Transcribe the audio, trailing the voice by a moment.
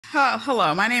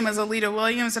Hello, my name is Alita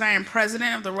Williams, and I am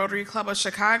president of the Rotary Club of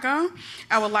Chicago.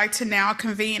 I would like to now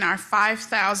convene our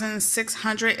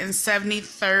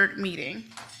 5,673rd meeting.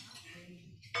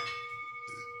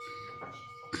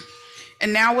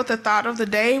 And now with the thought of the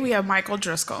day, we have Michael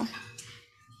Driscoll.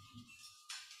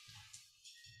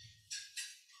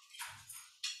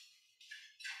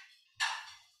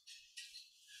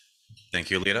 Thank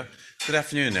you, Alita. Good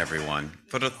afternoon, everyone.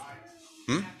 Sarah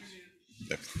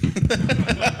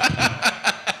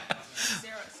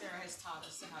has taught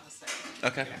us how to say it.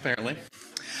 Okay, apparently.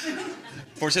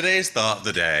 For today's thought of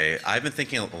the day, I've been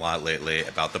thinking a lot lately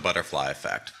about the butterfly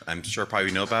effect. I'm sure probably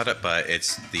you know about it, but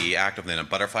it's the act of then a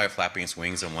butterfly flapping its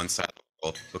wings on one side of the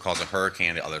world will cause a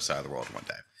hurricane on the other side of the world one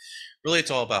day. Really,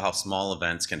 it's all about how small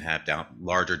events can have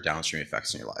larger downstream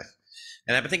effects in your life.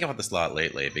 And I've been thinking about this a lot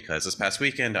lately because this past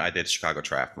weekend I did Chicago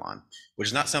Triathlon, which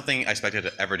is not something I expected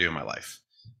to ever do in my life.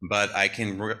 But I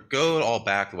can go all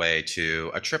back the way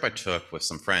to a trip I took with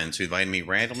some friends who invited me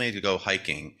randomly to go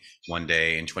hiking one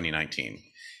day in 2019.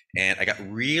 And I got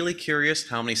really curious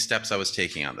how many steps I was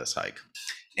taking on this hike.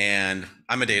 And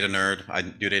I'm a data nerd. I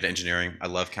do data engineering. I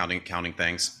love counting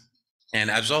things. And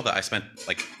as a result of that, I spent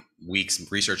like weeks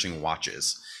researching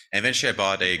watches. And eventually I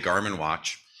bought a Garmin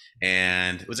watch,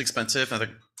 and it was expensive. And I was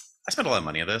like, I spent a lot of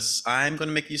money on this. I'm going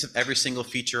to make use of every single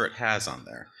feature it has on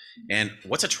there. And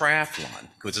what's a triathlon?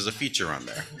 Because there's a feature on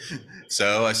there.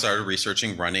 So I started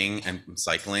researching running and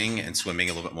cycling and swimming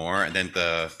a little bit more. And then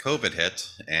the COVID hit,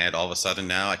 and all of a sudden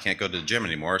now I can't go to the gym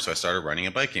anymore. So I started running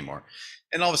and biking more.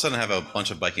 And all of a sudden I have a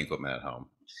bunch of biking equipment at home.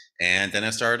 And then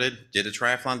I did a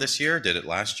triathlon this year, did it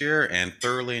last year, and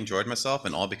thoroughly enjoyed myself.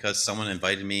 And all because someone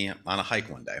invited me on a hike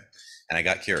one day, and I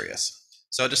got curious.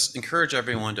 So I just encourage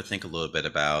everyone to think a little bit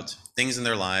about things in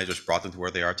their lives which brought them to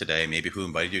where they are today, maybe who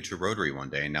invited you to Rotary one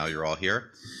day and now you're all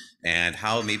here, and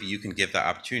how maybe you can give that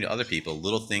opportunity to other people,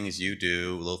 little things you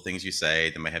do, little things you say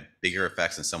that might have bigger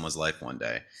effects in someone's life one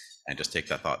day, and just take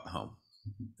that thought home.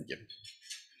 Thank you.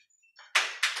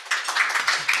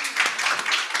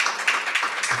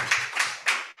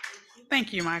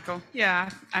 Thank you, Michael. Yeah,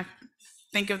 I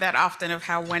think of that often, of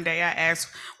how one day I asked,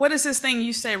 what is this thing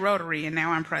you say Rotary? And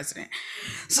now I'm president.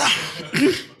 So,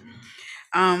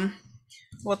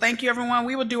 well, thank you, everyone.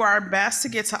 We will do our best to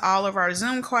get to all of our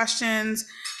Zoom questions.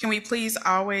 Can we please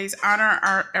always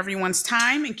honor everyone's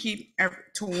time and keep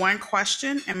to one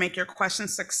question and make your question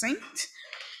succinct?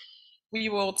 We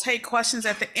will take questions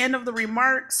at the end of the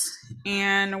remarks,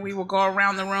 and we will go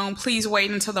around the room. Please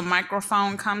wait until the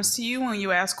microphone comes to you when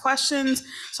you ask questions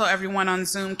so everyone on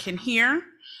Zoom can hear.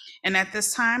 And at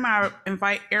this time, I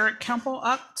invite Eric Kemple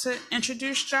up to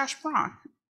introduce Josh Braun.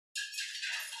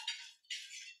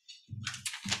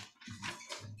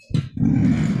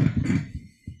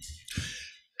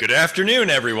 Good afternoon,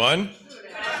 everyone.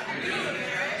 Good afternoon,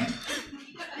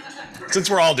 Eric. Since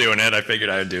we're all doing it, I figured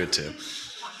I would do it too.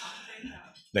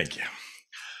 Thank you.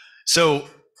 So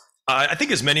I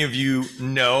think, as many of you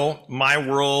know, my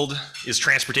world is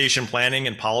transportation planning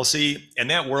and policy, and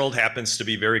that world happens to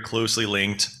be very closely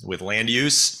linked with land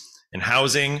use and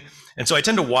housing. And so I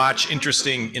tend to watch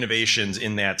interesting innovations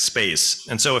in that space.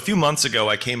 And so a few months ago,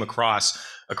 I came across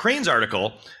a Cranes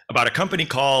article about a company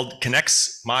called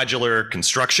Kinexx Modular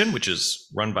Construction, which is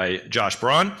run by Josh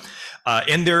Braun.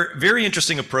 And their very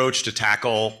interesting approach to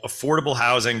tackle affordable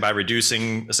housing by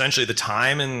reducing essentially the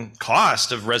time and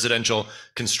cost of residential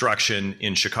construction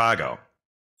in Chicago.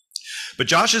 But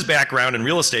Josh's background in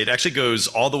real estate actually goes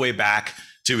all the way back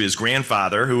to his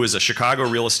grandfather, who was a Chicago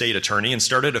real estate attorney and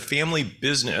started a family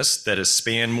business that has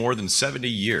spanned more than 70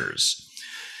 years.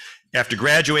 After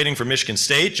graduating from Michigan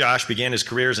State, Josh began his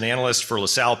career as an analyst for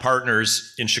LaSalle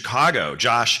Partners in Chicago.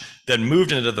 Josh then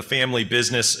moved into the family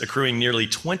business, accruing nearly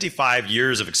 25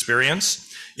 years of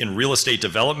experience in real estate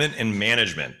development and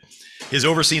management. He's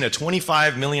overseen a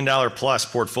 $25 million plus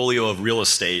portfolio of real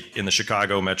estate in the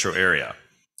Chicago metro area.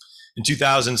 In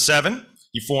 2007,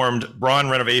 he formed Braun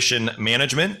Renovation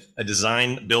Management, a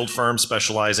design build firm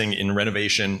specializing in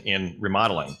renovation and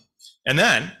remodeling. And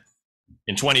then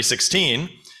in 2016,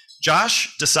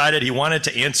 Josh decided he wanted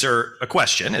to answer a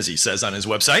question, as he says on his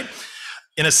website.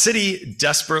 In a city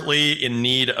desperately in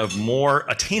need of more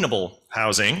attainable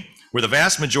housing, where the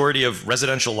vast majority of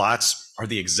residential lots are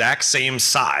the exact same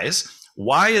size,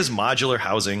 why is modular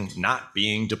housing not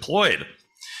being deployed?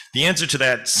 The answer to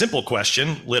that simple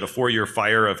question lit a 4-year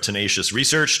fire of tenacious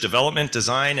research, development,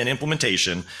 design, and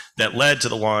implementation that led to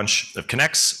the launch of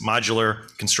Kinexx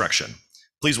Modular Construction.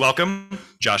 Please welcome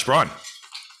Josh Braun.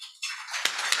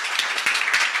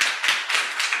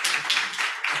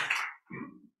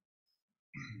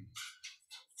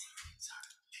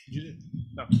 You did?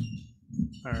 No.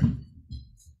 All right.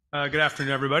 Good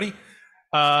afternoon, everybody.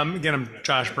 Again, I'm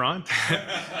Josh Braun.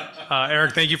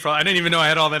 Eric, thank you for, I didn't even know I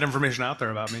had all that information out there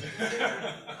about me.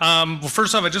 Well,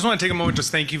 first off, I just want to take a moment,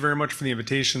 just thank you very much for the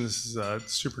invitation. This is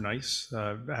super nice.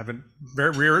 I haven't,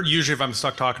 usually if I'm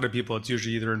stuck talking to people, it's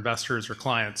usually either investors or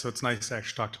clients. So it's nice to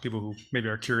actually talk to people who maybe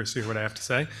are curious to hear what I have to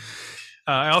say.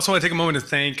 I also want to take a moment to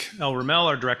thank El Ramel,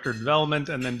 our Director of Development,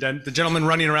 and then the gentleman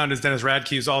running around is Dennis Radke.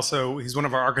 He's one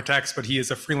of our architects, but he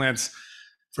is a freelance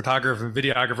photographer and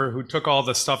videographer who took all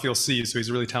the stuff you'll see, so he's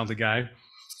a really talented guy. I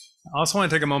also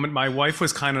want to take a moment. My wife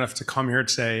was kind enough to come here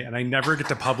today, and I never get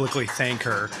to publicly thank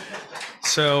her.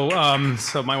 So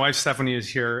my wife Stephanie is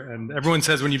here, and everyone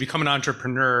says when you become an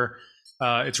entrepreneur,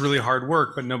 it's really hard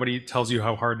work, but nobody tells you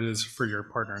how hard it is for your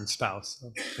partner and spouse.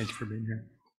 So thank you for being here.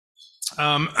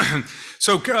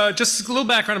 Just a little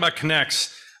background about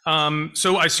Kinexx.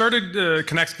 So I started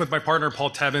Kinexx with my partner, Paul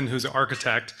Tebben, who's an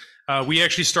architect. We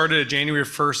actually started at January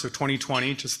 1st of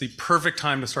 2020, just the perfect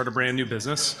time to start a brand new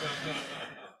business.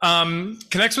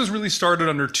 Kinexx was really started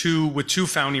with two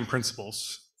founding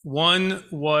principles. One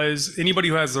was anybody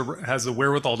who has the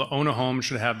wherewithal to own a home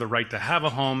should have the right to have a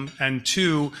home. And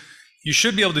two, you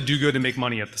should be able to do good and make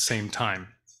money at the same time.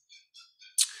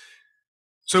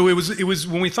 So it was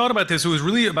when we thought about this, it was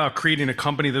really about creating a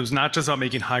company that was not just about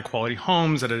making high quality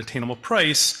homes at an attainable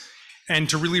price and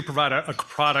to really provide a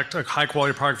high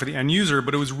quality product for the end user,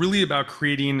 but it was really about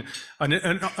creating a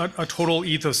total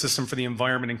ecosystem for the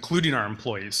environment, including our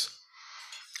employees.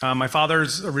 My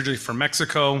father's originally from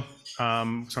Mexico, so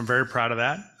I'm very proud of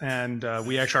that. And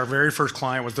our very first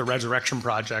client was the Resurrection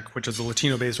Project, which is a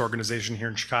Latino-based organization here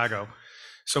in Chicago.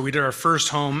 So we did our first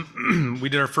home. We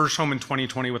did our first home in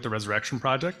 2020 with the Resurrection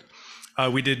Project.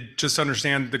 We did, just to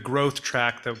understand the growth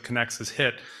track that Kinexx has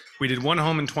hit. We did one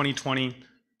home in 2020,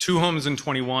 2 homes in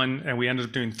 21, and we ended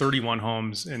up doing 31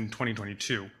 homes in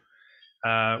 2022.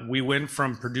 We went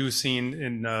from producing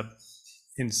in March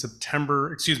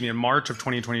of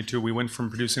 2022, we went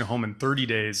from producing a home in 30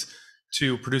 days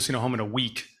to producing a home in a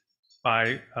week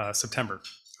by September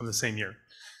of the same year.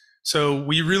 So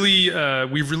we've really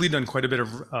done quite a bit of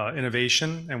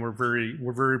innovation, and we're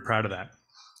very proud of that.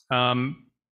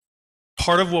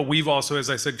 Part of what we've also, as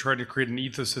I said, tried to create an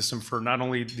ecosystem for not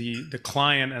only the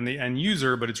client and the end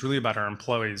user, but it's really about our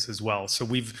employees as well. So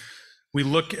we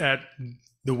look at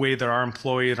the way that our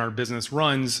employee and our business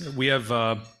runs. We're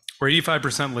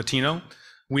 85% Latino.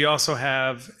 We also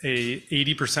have a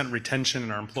 80% retention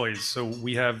in our employees. So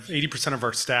we have 80% of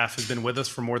our staff has been with us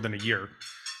for more than a year.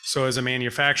 So as a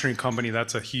manufacturing company,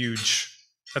 that's a huge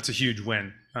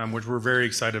win, which we're very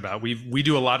excited about. We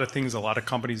do a lot of things a lot of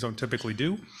companies don't typically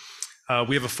do.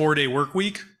 We have a 4-day work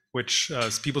week, which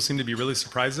people seem to be really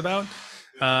surprised about.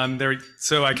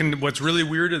 What's really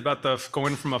weird about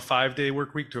going from a 5-day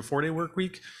work week to a 4-day work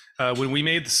week, when we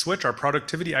made the switch, our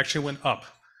productivity actually went up.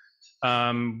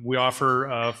 We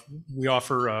offer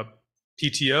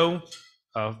PTO,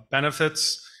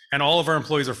 benefits, and all of our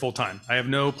employees are full-time. I have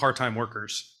no part-time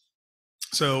workers.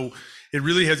 So it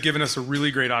really has given us a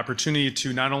really great opportunity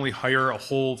to not only hire a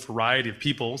whole variety of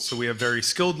people, so we have very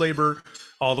skilled labor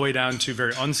all the way down to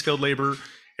very unskilled labor.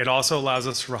 It also allows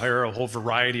us to hire a whole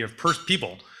variety of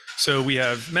people. So we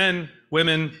have men,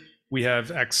 women, we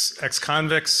have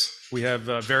ex-convicts. We have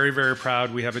very, very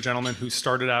proud. We have a gentleman who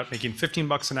started out making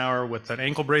 $15 an hour with an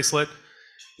ankle bracelet.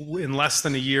 In less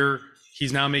than a year,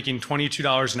 he's now making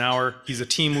 $22 an hour. He's a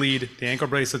team lead. The ankle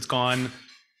bracelet's gone.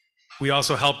 We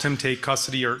also helped him take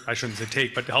custody, or I shouldn't say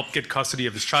take, but help get custody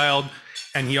of his child.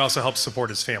 And he also helps support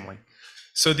his family.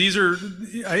 So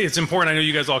it's important. I know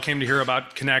you guys all came to hear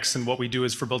about Kinexx and what we do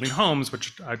is for building homes,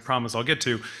 which I promise I'll get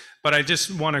to. But I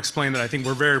just want to explain that I think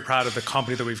we're very proud of the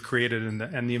company that we've created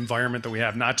and the environment that we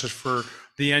have, not just for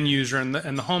the end user and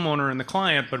the homeowner and the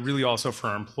client, but really also for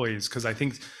our employees. Because I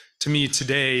think, to me,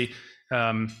 today,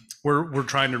 we're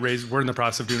in the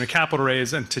process of doing a capital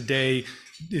raise, and today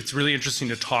it's really interesting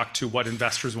to talk to what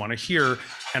investors want to hear,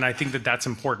 and I think that that's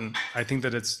important. I think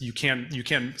that you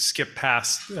can't skip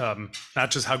past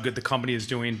not just how good the company is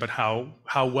doing, but how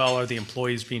well are the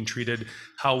employees being treated,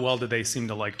 how well do they seem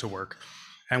to like to work,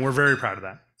 and we're very proud of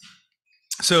that.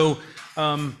 So,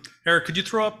 Eric, could you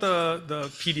throw up the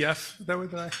PDF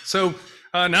So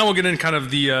now we'll get into kind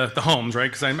of the homes,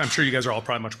 right? Because I'm sure you guys are all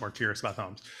probably much more curious about the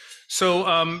homes. So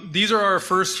these are our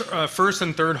first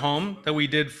and third home that we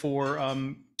did for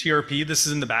TRP. This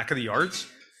is in the back of the yards.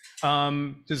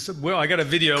 I got a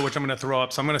video which I'm going to throw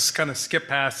up, so I'm going to kind of skip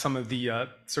past some of the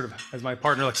sort of, as my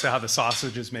partner likes to say, how the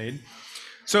sausage is made.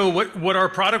 So what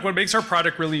makes our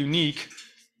product really unique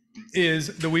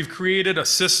is that we've created a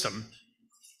system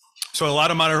So a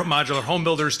lot of modular home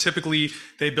builders, typically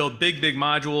they build big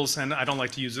modules, and I don't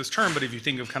like to use this term, but if you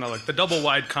think of kind of like the double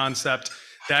wide concept,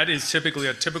 that is typically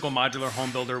a typical modular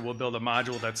home builder will build a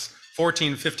module that's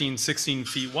 14, 15, 16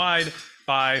 feet wide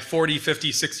by 40,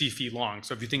 50, 60 feet long.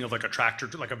 So if you think of like a tractor,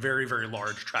 like a very, very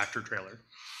large tractor trailer.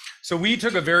 So we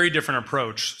took a very different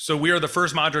approach. So we are the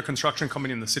first modular construction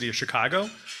company in the city of Chicago.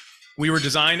 We were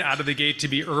designed out of the gate to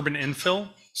be urban infill.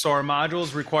 So our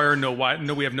modules require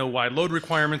we have no wide load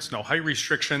requirements, no height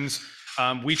restrictions.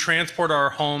 We transport our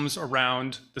homes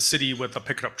around the city with a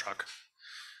pickup truck.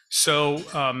 So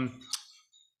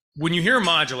when you hear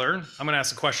modular, I'm going to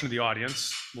ask a question to the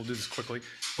audience. We'll do this quickly.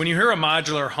 When you hear a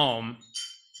modular home,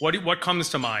 what comes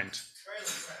to mind?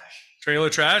 Trailer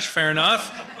trash, fair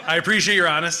enough. I appreciate your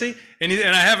honesty. And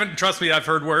I haven't, trust me, I've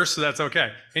heard worse, so that's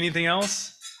okay. Anything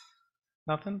else?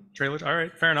 Nothing? Trailer, all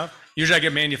right, fair enough. Usually I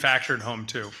get manufactured home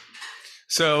too.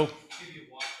 So,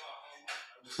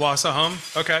 Wausau home,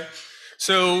 okay.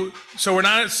 So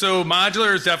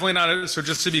modular is definitely not, so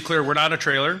just to be clear, we're not a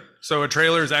trailer. So a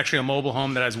trailer is actually a mobile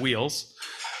home that has wheels.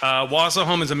 Wausau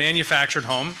home is a manufactured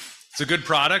home. It's a good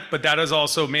product, but that is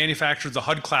also manufactured as a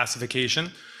HUD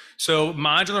classification. So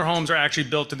modular homes are actually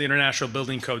built to the International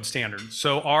Building Code standard.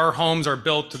 So our homes are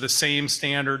built to the same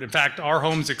standard. In fact, our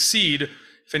homes exceed,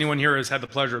 if anyone here has had the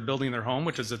pleasure of building their home,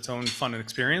 which is its own fun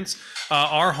experience,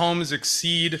 our homes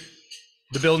exceed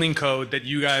the building code that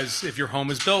you guys, if your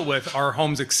home is built with, our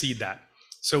homes exceed that.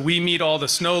 So we meet all the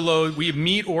snow load, we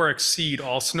meet or exceed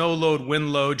all snow load,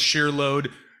 wind load, shear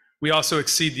load. We also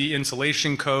exceed the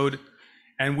insulation code,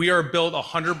 and we are built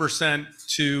 100%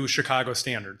 to Chicago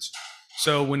standards.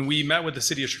 So when we met with the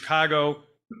city of Chicago,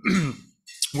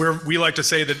 we like to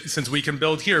say that since we can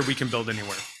build here, we can build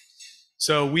anywhere.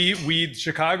 So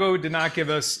Chicago did not give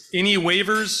us any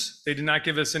waivers. They did not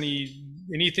give us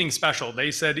anything special.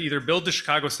 They said either build to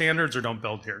Chicago standards or don't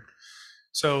build here.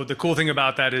 So the cool thing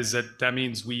about that is that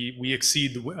means we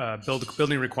exceed the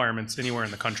building requirements anywhere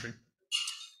in the country.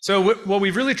 So what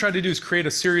we've really tried to do is create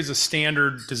a series of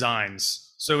standard designs.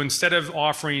 So instead of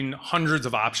offering hundreds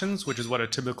of options, which is what a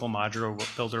typical modular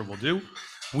builder will do,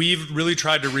 we've really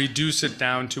tried to reduce it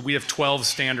down to, we have 12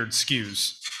 standard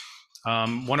SKUs.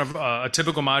 A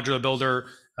typical modular builder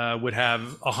would have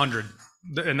 100,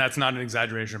 and that's not an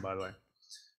exaggeration, by the way.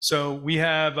 So we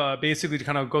have basically, to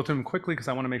kind of go through them quickly, because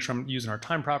I want to make sure I'm using our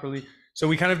time properly. So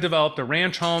we kind of developed a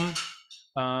ranch home.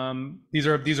 These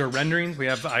are renderings. We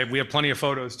have plenty of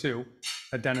photos too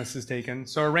that Dennis has taken.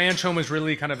 So a ranch home is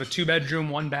really kind of a 2-bedroom,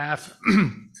 1-bath.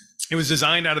 It was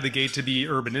designed out of the gate to be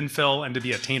urban infill and to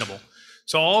be attainable.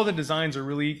 So all the designs are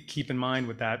really keep in mind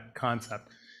with that concept.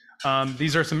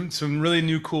 These are some really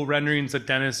new cool renderings that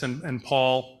Dennis and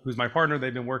Paul, who's my partner,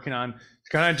 they've been working on to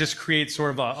kind of just create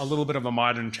sort of a little bit of a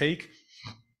modern take.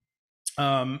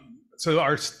 So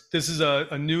this is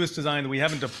a newest design that we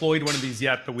haven't deployed one of these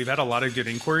yet, but we've had a lot of good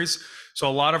inquiries. So a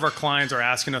lot of our clients are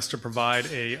asking us to provide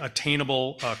a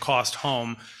attainable cost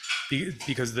home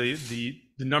because the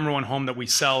number one home that we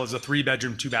sell is a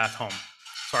 3-bedroom, 2-bath home.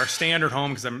 So our standard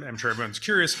home, because I'm sure everyone's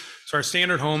curious, so our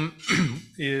standard home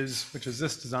which is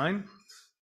this design,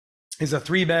 is a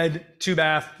 3-bed,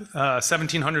 2-bath,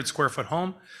 1,700 square foot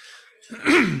home.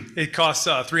 It costs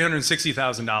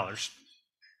 $360,000.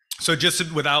 So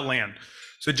without land.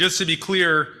 So just to be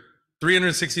clear,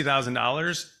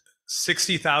 $360,000,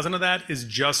 60,000 of that is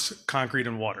just concrete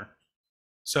and water.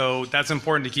 So that's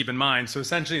important to keep in mind. So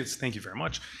essentially, thank you very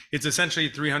much. It's essentially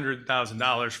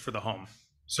 $300,000 for the home.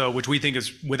 So which we think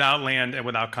is without land and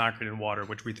without concrete and water,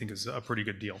 which we think is a pretty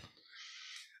good deal.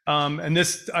 And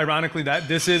this, ironically,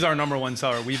 this is our number one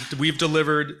seller. We've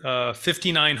delivered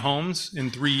 59 homes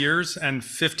in 3 years, and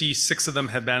 56 of them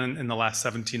have been in the last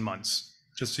 17 months.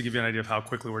 Just to give you an idea of how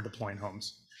quickly we're deploying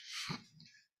homes.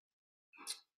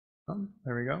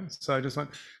 There we go. So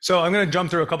I'm going to jump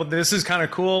through a couple. This is kind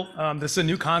of cool. This is a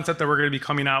new concept that we're going to be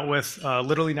coming out with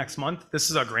literally next month. This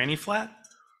is a granny flat.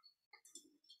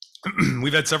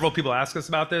 We've had several people ask us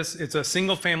about this. It's a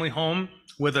single family home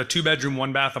with a 2-bedroom,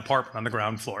 1-bath apartment on the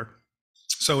ground floor.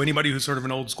 So anybody who's sort of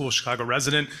an old school Chicago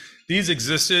resident, these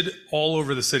existed all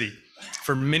over the city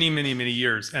for many, many, many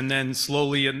years. And then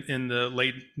slowly in the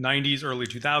late 90s, early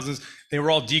 2000s, they were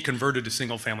all deconverted to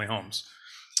single family homes.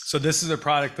 So this is a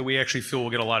product that we actually feel will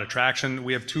get a lot of traction.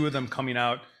 We have 2 of them coming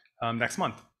out next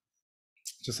month,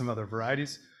 just some other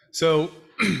varieties. So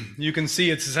you can see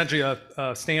it's essentially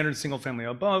a standard single family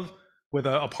above with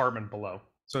an apartment below.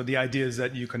 So the idea is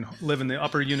that you can live in the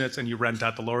upper units and you rent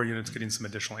out the lower units, getting some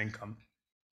additional income.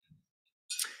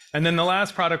 And then the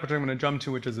last product, which I'm going to jump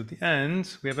to, which is at the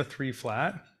end, we have a 3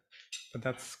 flat. but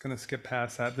that's going to skip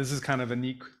past that. This is kind of a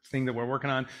neat thing that we're working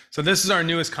on. So this is our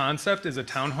newest concept, is a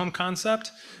townhome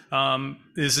concept.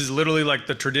 This is literally like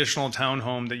the traditional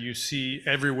townhome that you see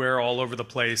everywhere, all over the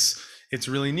place. It's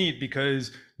really neat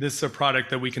because this is a product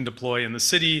that we can deploy in the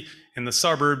city, in the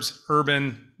suburbs,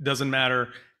 urban, doesn't matter.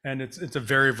 And it's a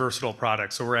very versatile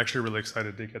product. So we're actually really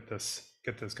excited to get this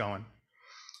going.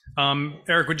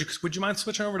 Eric, would you mind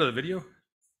switching over to the video?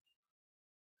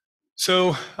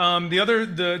 So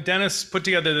Dennis put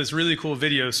together this really cool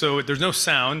video. So there's no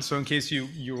sound. So in case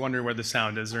you're wondering where the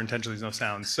sound is, there intentionally is no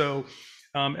sound. So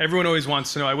everyone always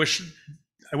wants to know, I wish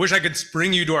I could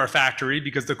bring you to our factory,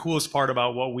 because the coolest part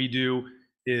about what we do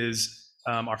is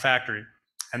our factory.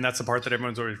 And that's the part that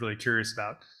everyone's always really curious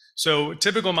about. So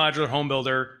typical modular home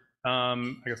builder,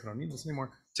 I guess I don't need this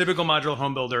anymore. Typical modular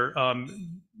home builder,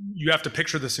 you have to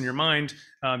picture this in your mind.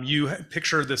 You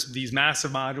picture these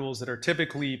massive modules that are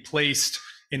typically placed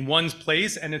in one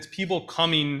place, and it's people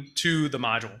coming to the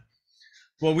module.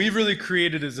 What we've really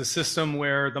created is a system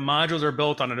where the modules are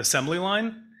built on an assembly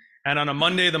line, and on a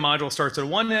Monday, the module starts at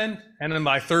one end, and then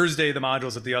by Thursday, the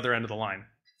module's at the other end of the line.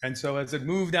 And so as it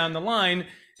moves down the line,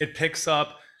 it picks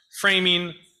up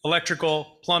framing,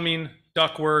 electrical, plumbing,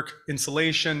 ductwork,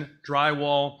 insulation,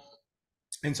 drywall.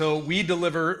 And so we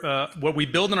deliver, what we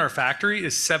build in our factory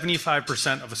is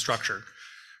 75% of a structure.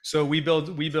 So we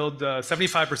build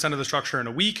 75% of the structure in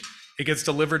a week. It gets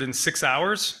delivered in 6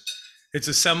 hours. It's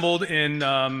assembled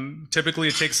in, typically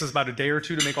it takes us about a day or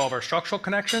two to make all of our structural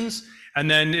connections.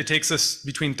 And then it takes us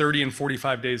between 30 and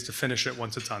 45 days to finish it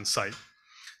once it's on site.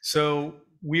 So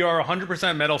we are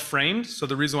 100% metal framed. So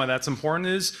the reason why that's important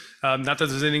is, not that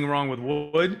there's anything wrong with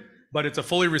wood, but it's a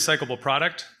fully recyclable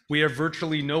product. We have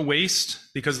virtually no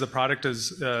waste because the product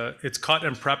is, it's cut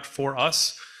and prepped for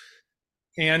us.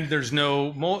 And there's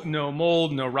no mold,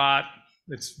 no rot.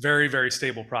 It's very, very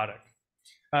stable product.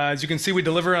 As you can see, we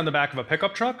deliver on the back of a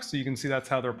pickup truck. So you can see that's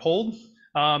how they're pulled.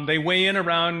 They weigh in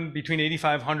around between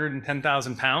 8,500 and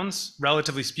 10,000 pounds.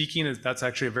 Relatively speaking, that's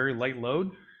actually a very light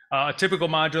load. A typical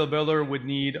modular builder would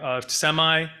need a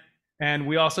semi. And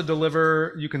we also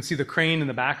deliver, you can see the crane in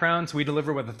the background. So we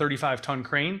deliver with a 35-ton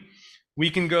crane. We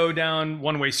can go down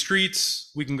one-way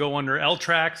streets. We can go under L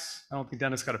tracks. I don't think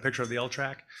Dennis got a picture of the L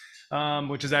track,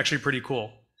 which is actually pretty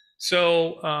cool.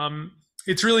 So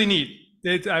it's really neat.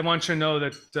 I want you to know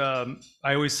that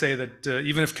I always say that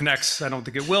even if Kinexx, I don't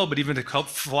think it will, but even if it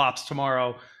flops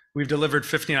tomorrow, we've delivered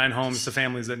 59 homes to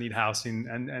families that need housing,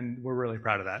 and we're really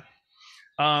proud of that.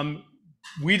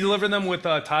 We deliver them with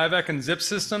Tyvek and Zip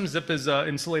systems. Zip is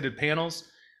insulated panels.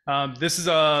 This is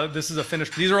a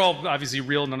finished. These are all obviously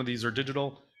real. None of these are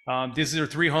digital. These are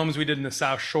 3 homes we did in the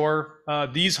South Shore.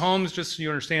 These homes, just so you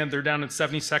understand, they're down at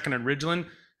 72nd and Ridgeland.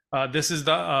 This is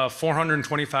the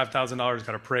 $425,000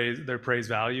 got their appraised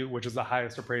value, which is the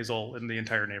highest appraisal in the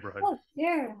entire neighborhood. Oh,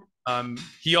 yeah.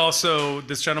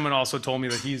 This gentleman also told me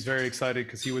that he's very excited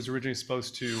because he was originally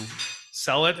supposed to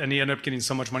sell it, and he ended up getting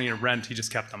so much money in rent, he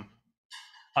just kept them.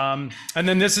 And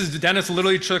then this is, Dennis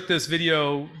literally took this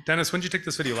video. Dennis, when did you take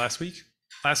this video? Last week?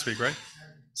 Last week, right?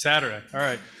 Saturday. All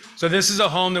right. So this is a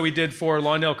home that we did for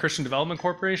Lawndale Christian Development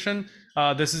Corporation.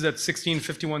 This is at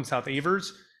 1651 South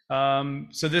Avers.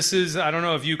 So this is, I don't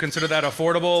know if you consider that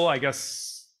affordable. I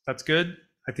guess that's good.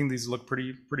 I think these look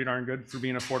pretty darn good for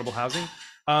being affordable housing.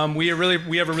 We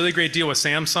have a really great deal with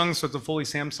Samsung. So it's a fully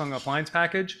Samsung appliance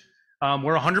package.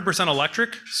 We're 100%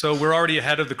 electric, so we're already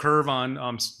ahead of the curve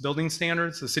on building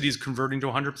standards. The city's converting to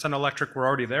 100% electric. We're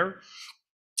already there.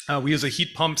 We use a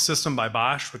heat pump system by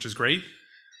Bosch, which is great.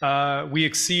 We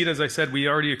exceed, as I said, we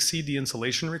already exceed the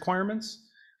insulation requirements.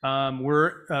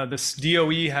 This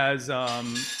DOE has,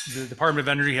 the Department of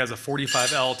Energy has a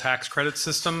 45L tax credit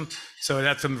system, so it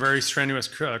had some very strenuous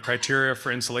criteria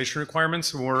for insulation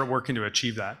requirements, and we're working to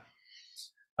achieve that.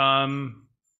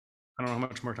 I don't know how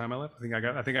much more time I left.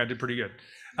 I think I did pretty good.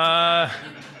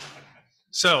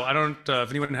 So I don't, if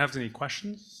anyone has any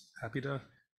questions, happy to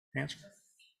answer.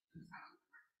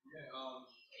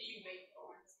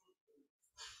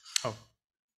 Oh.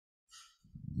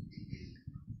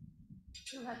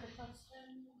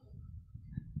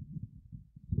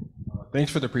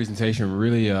 Thanks for the presentation.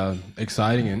 Really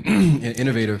exciting and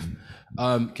innovative.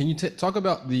 Can you talk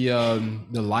about the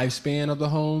lifespan of the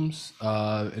homes?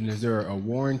 And is there a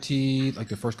warranty, like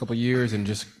the first couple of years, and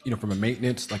just, from a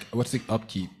maintenance, like what's the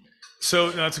upkeep?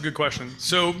 So that's a good question.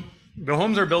 So the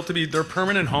homes are built to be, they're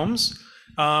permanent homes.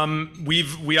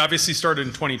 We obviously started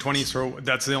in 2020, so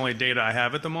that's the only data I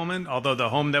have at the moment. Although the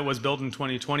home that was built in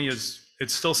 2020 it's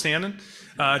still standing.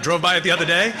 Drove by it the other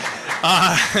day.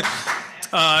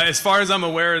 As far as I'm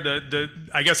aware,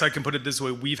 I guess I can put it this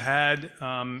way: we've had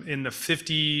in the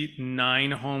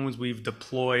 59 homes we've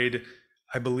deployed,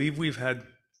 I believe we've had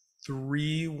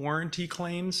 3 warranty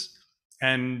claims,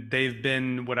 and they've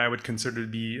been what I would consider to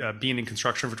be being in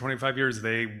construction for 25 years.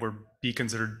 They were be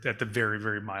considered at the very,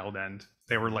 very mild end.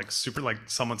 They were like super, like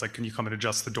someone's like, "Can you come and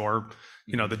adjust the door?"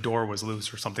 You know, the door was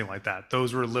loose or something like that.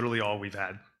 Those were literally all we've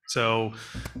had. So,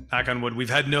 knock on wood, we've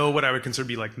had no what I would consider to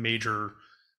be like major.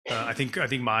 I think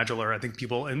modular. I think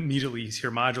people immediately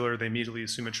hear modular, they immediately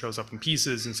assume it shows up in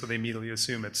pieces, and so they immediately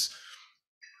assume it's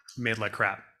made like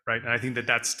crap, right? And I think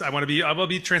that's. I will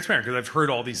be transparent because I've heard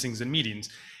all these things in meetings,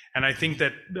 and I think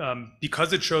that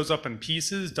because it shows up in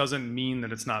pieces doesn't mean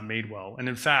that it's not made well. And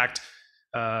in fact,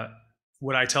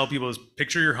 what I tell people is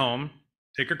picture your home,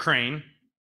 take a crane,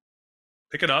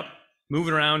 pick it up, move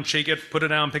it around, shake it, put it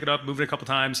down, pick it up, move it a couple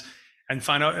times, and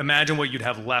imagine what you'd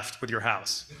have left with your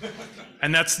house.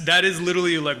 And that is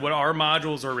literally like what our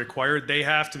modules are required. They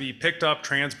have to be picked up,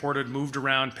 transported, moved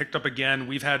around, picked up again.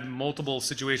 We've had multiple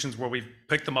situations where we've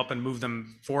picked them up and moved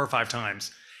them 4 or 5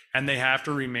 times, and they have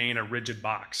to remain a rigid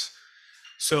box.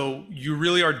 So you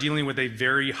really are dealing with a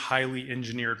very highly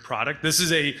engineered product. This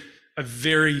is a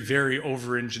very, very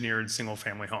over-engineered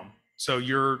single-family home. So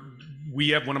we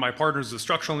have one of my partners, a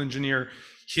structural engineer.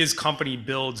 His company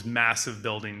builds massive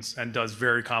buildings and does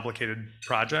very complicated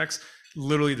projects.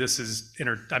 Literally,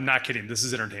 I'm not kidding, this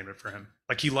is entertainment for him.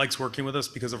 Like, he likes working with us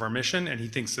because of our mission, and he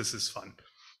thinks this is fun.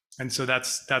 And so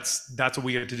that's what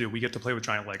we get to do. We get to play with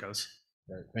giant Legos.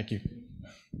 Right. Thank you.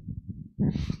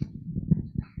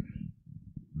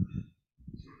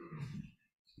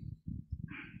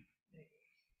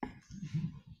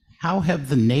 How have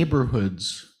the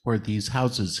neighborhoods where these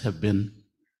houses have been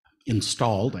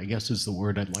installed, I guess is the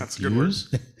word I'd like That's to a good word.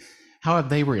 use, how have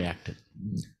they reacted?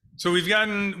 So we've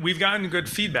gotten good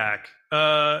feedback.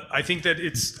 I'm trying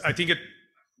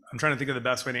to think of the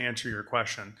best way to answer your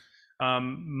question.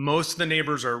 Most of the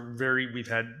neighbors we've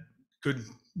had good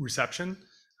reception.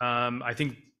 I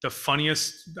think the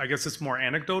funniest, I guess it's more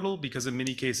anecdotal, because in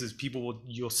many cases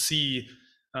you'll see,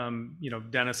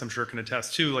 Dennis, I'm sure can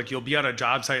attest too, like you'll be at a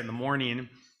job site in the morning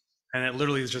and it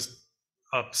literally is just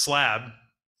a slab.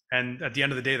 And at the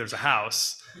end of the day, there's a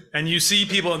house, and you see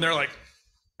people and they're like,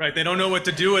 right, they don't know what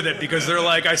to do with it because they're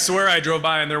like, I swear I drove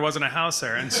by and there wasn't a house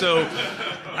there. And so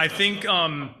I think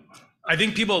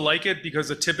people like it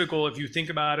because if you think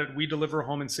about it, we deliver a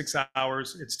home in 6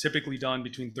 hours. It's typically done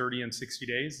between 30 and 60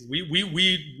 days.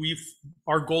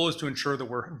 Our goal is to ensure that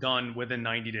we're done within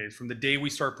 90 days. From the day we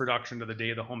start production to the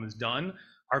day the home is done,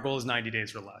 our goal is 90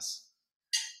 days or less.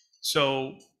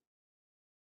 So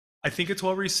I think it's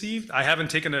well received. I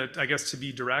haven't taken to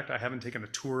be direct, I haven't taken a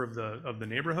tour of the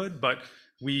neighborhood, but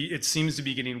it seems to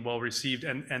be getting well received.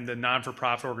 And the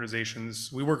non-for-profit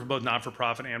organizations, we work with both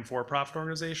non-for-profit and for-profit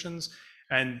organizations,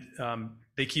 and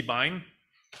they keep buying.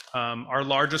 Our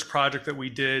largest project that we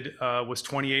did was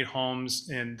 28 homes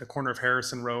in the corner of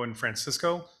Harrison Row in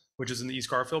Francisco, which is in the East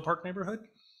Garfield Park neighborhood.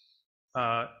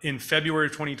 In February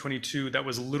of 2022, it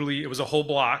was a whole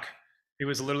block. It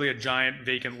was literally a giant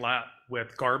vacant lot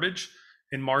with garbage.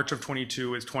 In March of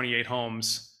 22 is 28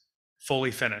 homes fully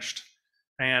finished.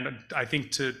 And I think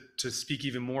to speak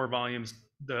even more volumes,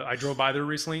 I drove by there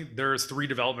recently, there's 3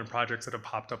 development projects that have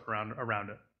popped up around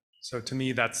it. So to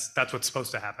me, that's what's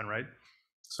supposed to happen, right?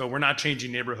 So we're not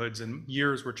changing neighborhoods in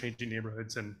years, we're changing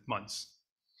neighborhoods in months.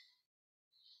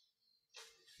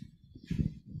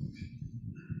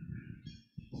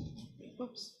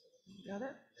 Oops, got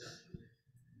it?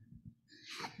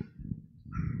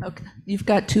 Okay, you've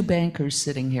got 2 bankers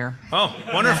sitting here. Oh,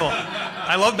 wonderful.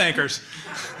 I love bankers.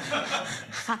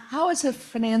 How is the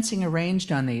financing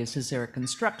arranged on these? Is there a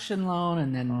construction loan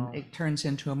and then it turns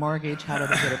into a mortgage? How do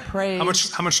they get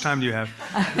appraised? How much time do you have?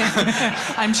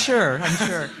 I'm sure.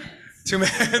 2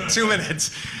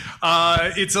 minutes.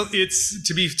 It's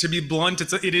to be blunt,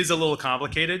 it is a little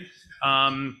complicated.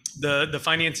 The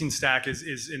financing stack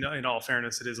is in all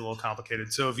fairness, it is a little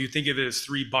complicated. So if you think of it as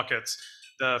 3 buckets,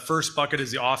 the first bucket is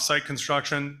the offsite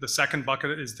construction. The second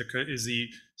bucket is the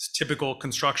typical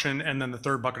construction, and then the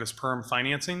third bucket is perm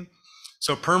financing.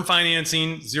 So perm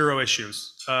financing, 0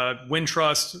 issues.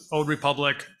 Wintrust, Old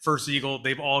Republic, First Eagle,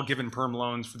 they've all given perm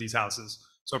loans for these houses.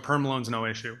 So perm loans, no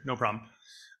issue, no problem.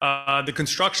 The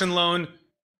construction loan,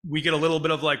 we get a little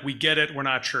bit of like, we get it, we're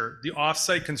not sure. The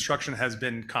offsite construction has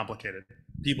been complicated.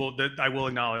 I will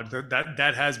acknowledge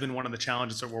that has been one of the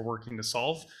challenges that we're working to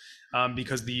solve.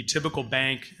 Because the typical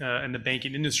bank and the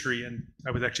banking industry, and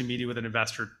I was actually meeting with an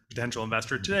potential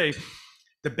investor today,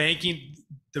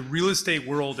 the real estate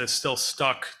world is still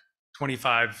stuck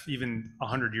 25, even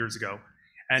 100 years ago.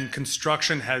 And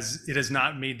construction has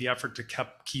not made the effort to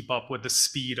keep up with the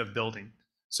speed of building.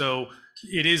 So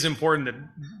it is important that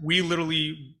we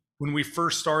literally, when we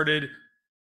first started,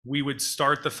 we would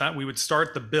start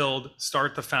the build,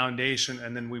 start the foundation,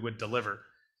 and then we would deliver.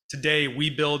 Today, we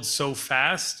build so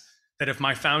fast that if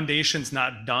my foundation's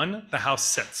not done, the house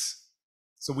sits.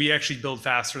 So we actually build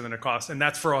faster than it costs, and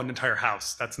that's for an entire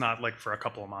house. That's not like for a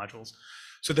couple of modules.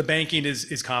 So the banking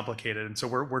is complicated, and so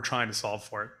we're trying to solve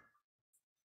for it.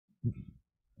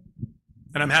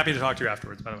 And I'm happy to talk to you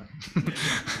afterwards, by the way.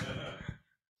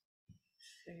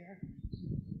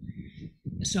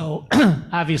 So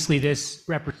obviously this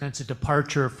represents a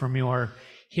departure from your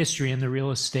history in the real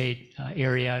estate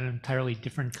area, an entirely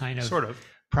different kind of Sort of.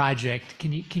 project.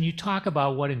 Can you talk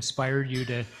about what inspired you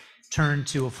to turn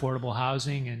to affordable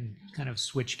housing and kind of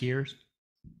switch gears?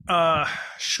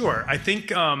 Sure. I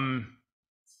think,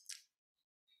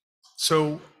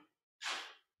 so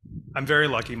I'm very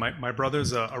lucky. My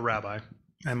brother's a rabbi,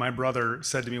 and my brother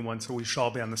said to me once, we should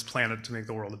all be on this planet to make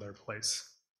the world a better place.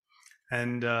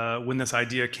 And when this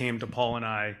idea came to Paul and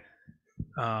I,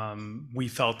 we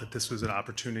felt that this was an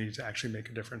opportunity to actually make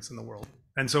a difference in the world.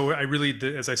 And so I really,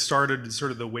 as I started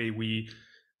sort of the way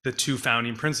the two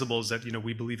founding principles that,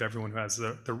 we believe everyone who has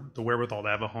the wherewithal to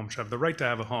have a home should have the right to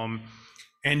have a home,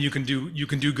 and you can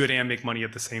do good and make money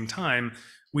at the same time.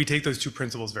 We take those two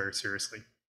principles very seriously.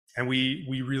 And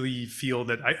we really feel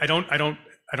that I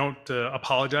don't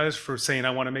apologize for saying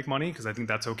I want to make money, because I think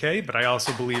that's okay. But I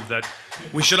also believe that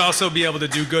we should also be able to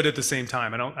do good at the same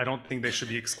time. I don't think they should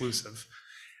be exclusive.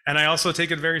 And I also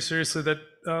take it very seriously that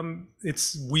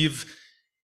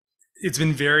it's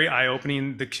been very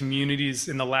eye-opening. The communities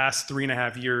in the last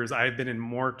 3.5 years, I've been in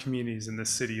more communities in this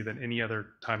city than any other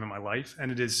time in my life.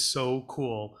 And it is so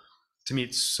cool to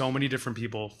meet so many different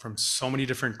people from so many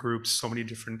different groups, so many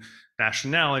different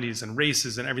nationalities and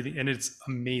races and everything. And it's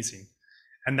amazing.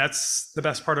 And that's the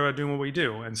best part about doing what we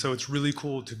do. And so it's really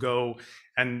cool to go,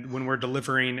 and when we're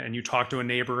delivering and you talk to a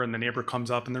neighbor and the neighbor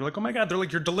comes up and they're like, oh my God, they're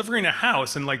like, you're delivering a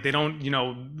house. And like, they don't,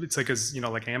 it's like,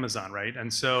 like Amazon, right?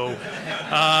 And so,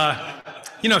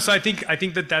 so I think I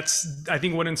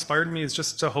think what inspired me is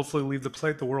just to hopefully leave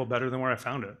the world better than where I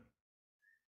found it.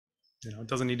 It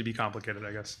doesn't need to be complicated,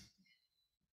 I guess.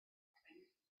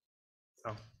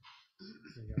 So.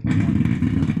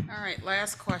 All right,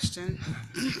 last question.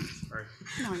 Sorry.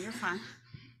 No, you're fine.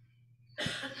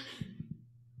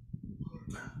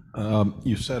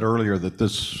 You said earlier that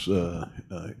this,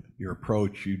 your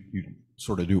approach, you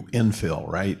sort of do infill,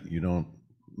 right? You don't,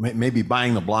 maybe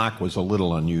buying the block was a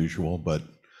little unusual, but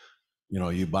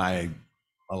you buy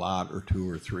a lot or two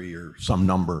or three or some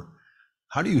number.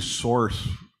 How do you source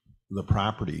the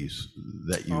properties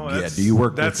that you get? Do you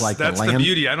work with like the land? That's the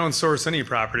beauty. I don't source any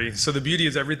property. So the beauty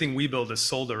is everything we build is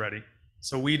sold already.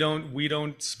 So we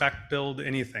don't spec build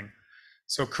anything.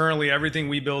 So currently everything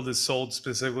we build is sold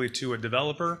specifically to a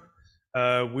developer.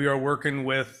 We are working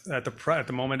with at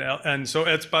the moment, and so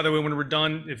it's, by the way, when we're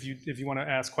done, if you want to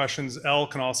ask questions, Elle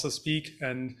can also speak,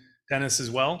 and Dennis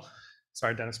as well.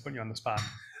 Sorry, Dennis, putting you on the spot.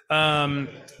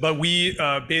 But we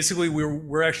basically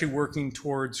we're actually working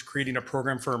towards creating a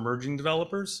program for emerging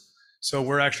developers. So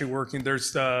we're actually working.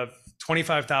 There's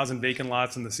 25,000 vacant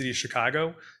lots in the city of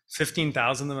Chicago.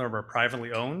 15,000 of them are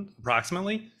privately owned,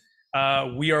 approximately.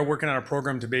 We are working on a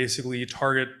program to basically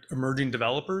target emerging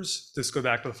developers. This goes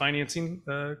back to the financing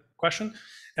question.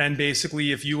 And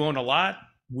basically, if you own a lot,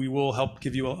 we will help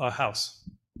give you a house.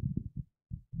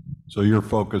 So your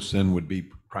focus then would be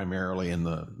primarily in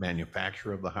the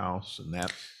manufacture of the house and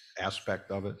that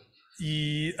aspect of it?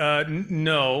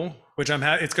 No, which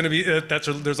it's going to be,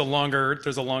 there's a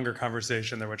longer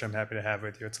conversation there, which I'm happy to have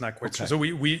with you. It's not quite okay. So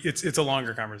it's a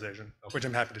longer conversation, which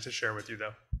I'm happy to share with you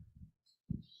though.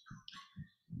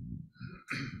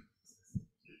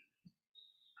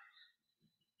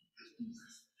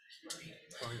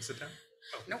 Want me to sit down?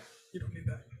 Oh, Nope. You don't need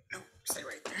that. Nope, stay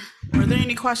right there. Were there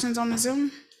any questions on the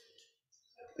Zoom?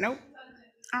 Nope.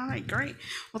 All right, great.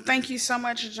 Well, thank you so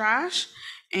much, Josh.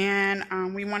 And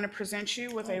we want to present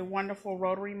you with a wonderful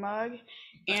Rotary mug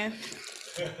and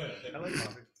I like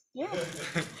coffee. yeah,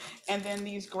 and then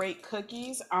these great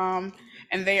cookies. And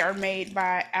they are made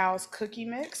by Al's Cookie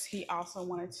Mix. He also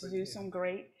wanted to do some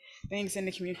great things in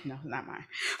the community. No, not mine.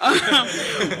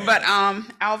 But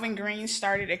Alvin Green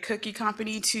started a cookie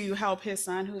company to help his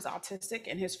son, who's autistic,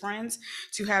 and his friends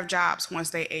to have jobs once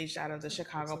they aged out of the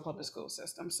Chicago public school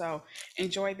system. So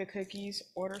enjoy the cookies,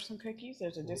 order some cookies.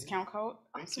 There's a discount code.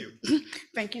 Thank you.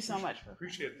 Thank you so much.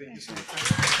 Appreciate it. Thank you so much.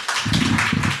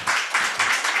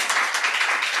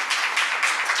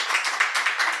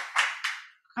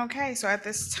 Okay, so at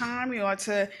this time, we want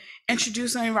to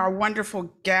introduce some of our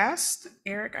wonderful guests.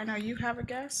 Eric, I know you have a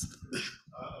guest.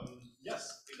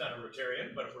 Yes, he's not a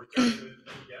Rotarian, but if we're starting with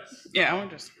guests. Yeah, I'm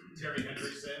just. Terry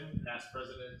Henderson, past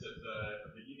president of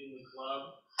the Union Club.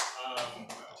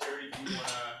 Terry, do you want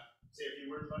to say a few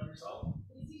words about yourself?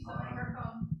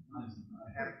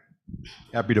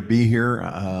 Happy to be here.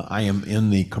 I am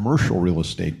in the commercial real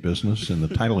estate business, in the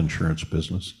title insurance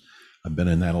business. I've been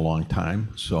in that a long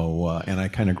time. So, and I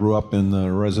kind of grew up in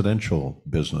the residential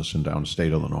business in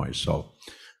downstate Illinois. So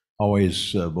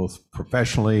always, both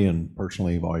professionally and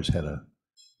personally, I've always had an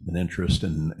interest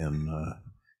in,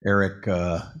 Eric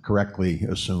correctly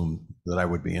assumed that I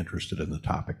would be interested in the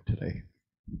topic today.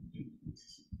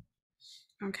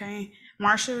 Okay.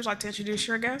 Marcia, would you like to introduce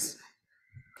your guest?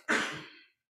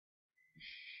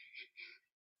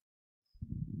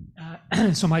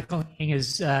 So Michael King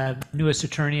is newest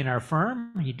attorney in our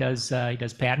firm. He does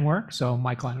patent work. So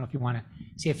Michael, I don't know if you want to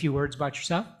say a few words about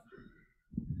yourself.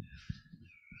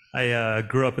 I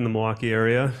grew up in the Milwaukee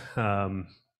area, come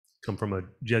from a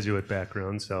Jesuit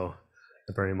background, so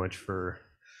I'm very much for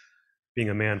being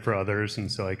a man for others,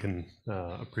 and so I can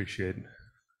appreciate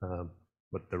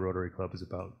what the Rotary Club is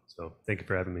about. So thank you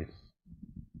for having me.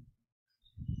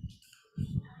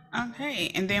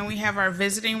 Okay, and then we have our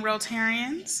visiting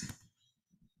Rotarians.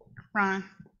 Ron,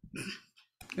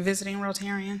 visiting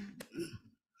Rotarian.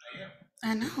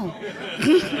 I know.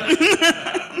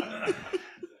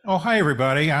 Oh, hi,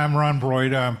 everybody. I'm Ron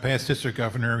Broyd. I'm past district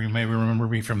governor. You may remember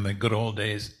me from the good old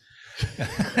days,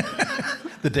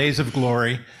 the days of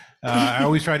glory. I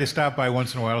always try to stop by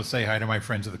once in a while to say hi to my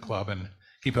friends of the club and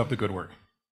keep up the good work.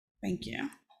 Thank you.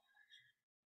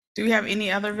 Do we have any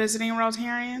other visiting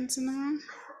Rotarians in the room?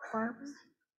 Barbara?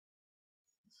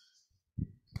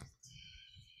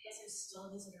 Yes, I'm still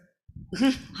a visitor.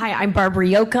 Hi, I'm Barbara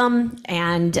Yoakum,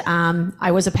 and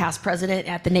I was a past president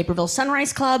at the Naperville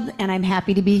Sunrise Club, and I'm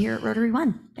happy to be here at Rotary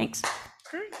One. Thanks.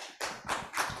 Great.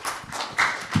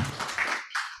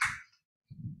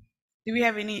 Do we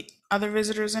have any other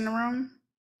visitors in the room?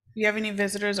 Do you have any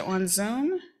visitors on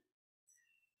Zoom?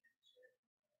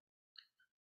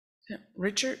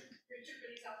 Richard?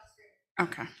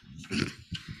 Okay.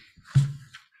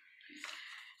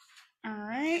 All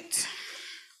right.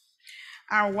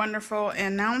 Our wonderful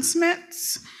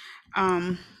announcements.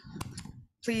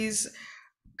 Please,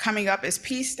 coming up is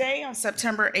Peace Day on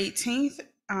September 18th.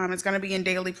 It's going to be in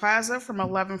Daly Plaza from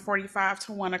 11:45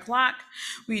 to 1 o'clock.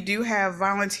 We do have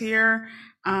volunteer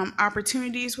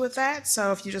opportunities with that.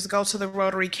 So if you just go to the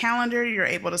Rotary calendar, you're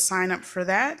able to sign up for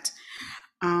that.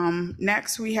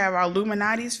 Next, we have our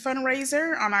Illuminati's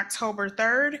fundraiser on October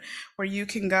 3rd, where you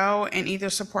can go and either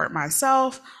support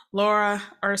myself, Laura,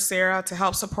 or Sarah to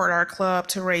help support our club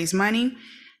to raise money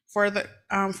for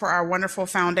our wonderful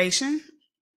foundation.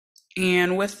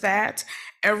 And with that,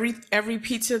 every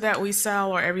pizza that we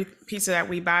sell or every pizza that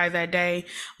we buy that day,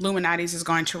 Illuminati's is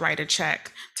going to write a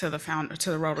check to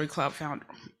the Rotary Club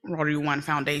Rotary One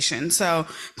Foundation. So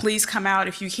please come out.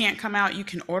 If you can't come out, you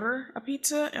can order a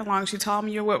pizza as long as you tell them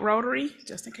you're with Rotary,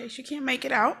 just in case you can't make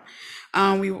it out.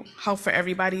 We hope for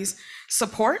everybody's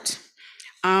support.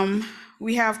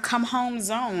 We have Come Home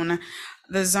Zone.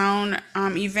 The Zone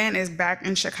event is back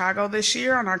in Chicago this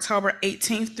year on October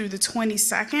 18th through the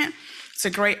 22nd. It's a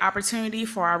great opportunity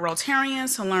for our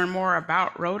Rotarians to learn more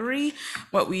about Rotary,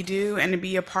 what we do, and to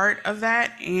be a part of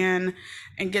that and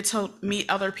get to meet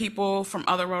other people from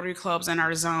other Rotary clubs in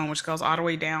our zone, which goes all the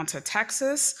way down to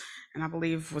Texas and I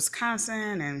believe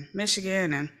Wisconsin and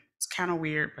Michigan, and it's kind of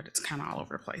weird, but it's kind of all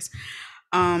over the place.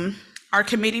 Our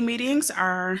committee meetings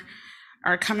are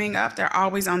coming up. They're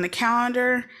always on the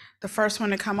calendar. The first one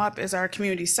to come up is our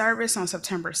community service on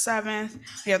September 7th.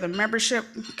 We have the membership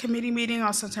committee meeting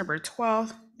on September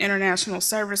 12th, International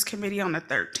Service Committee on the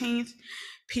 13th,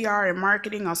 PR and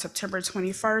marketing on September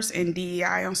 21st, and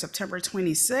DEI on September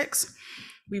 26th.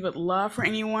 We would love for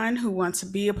anyone who wants to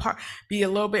be a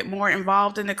little bit more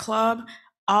involved in the club.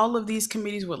 All of these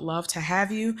committees would love to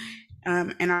have you.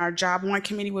 And our Job One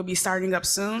committee will be starting up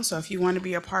soon. So if you want to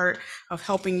be a part of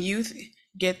helping youth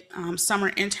get summer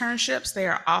internships, they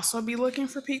are also be looking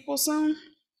for people soon.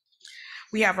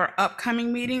 We have our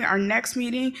upcoming meeting. Our next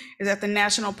meeting is at the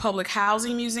National Public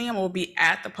Housing Museum. We'll be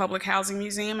at the Public Housing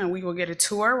Museum and we will get a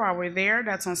tour while we're there.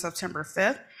 That's on September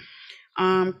 5th.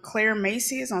 Claire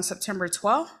Macy is on September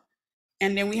 12th.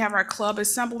 And then we have our club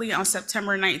assembly on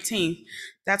September 19th.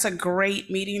 That's a great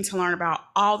meeting to learn about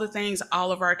all the things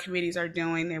all of our committees are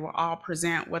doing. They will all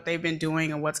present what they've been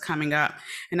doing and what's coming up.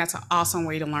 And that's an awesome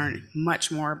way to learn much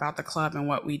more about the club and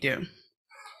what we do.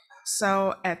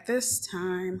 So at this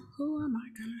time, who am I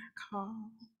gonna call?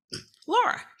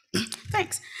 Laura,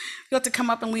 thanks. You'll have to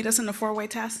come up and lead us in the four-way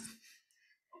test.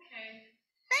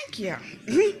 Thank you.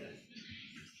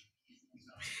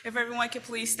 If everyone could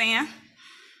please stand.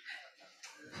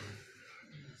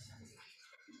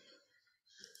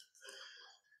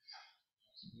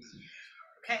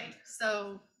 Okay,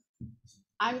 so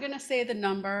I'm going to say the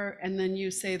number and then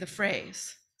you say the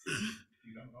phrase.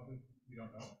 You don't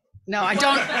know? No, I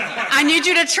don't. I need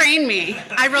you to train me.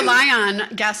 I rely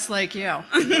on guests like you.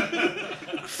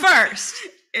 First.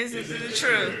 Is it the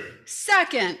truth?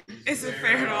 Second. Is it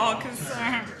fair to all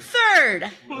concerned?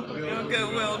 Third. Will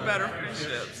goodwill better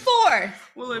friendships? Fourth.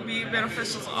 Will it be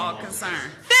beneficial to all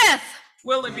concerned? Fifth.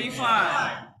 Will it be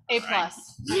fun? A+.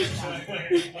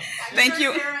 Thank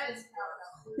you.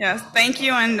 Yes, thank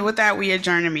you. And with that, we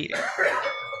adjourn the meeting.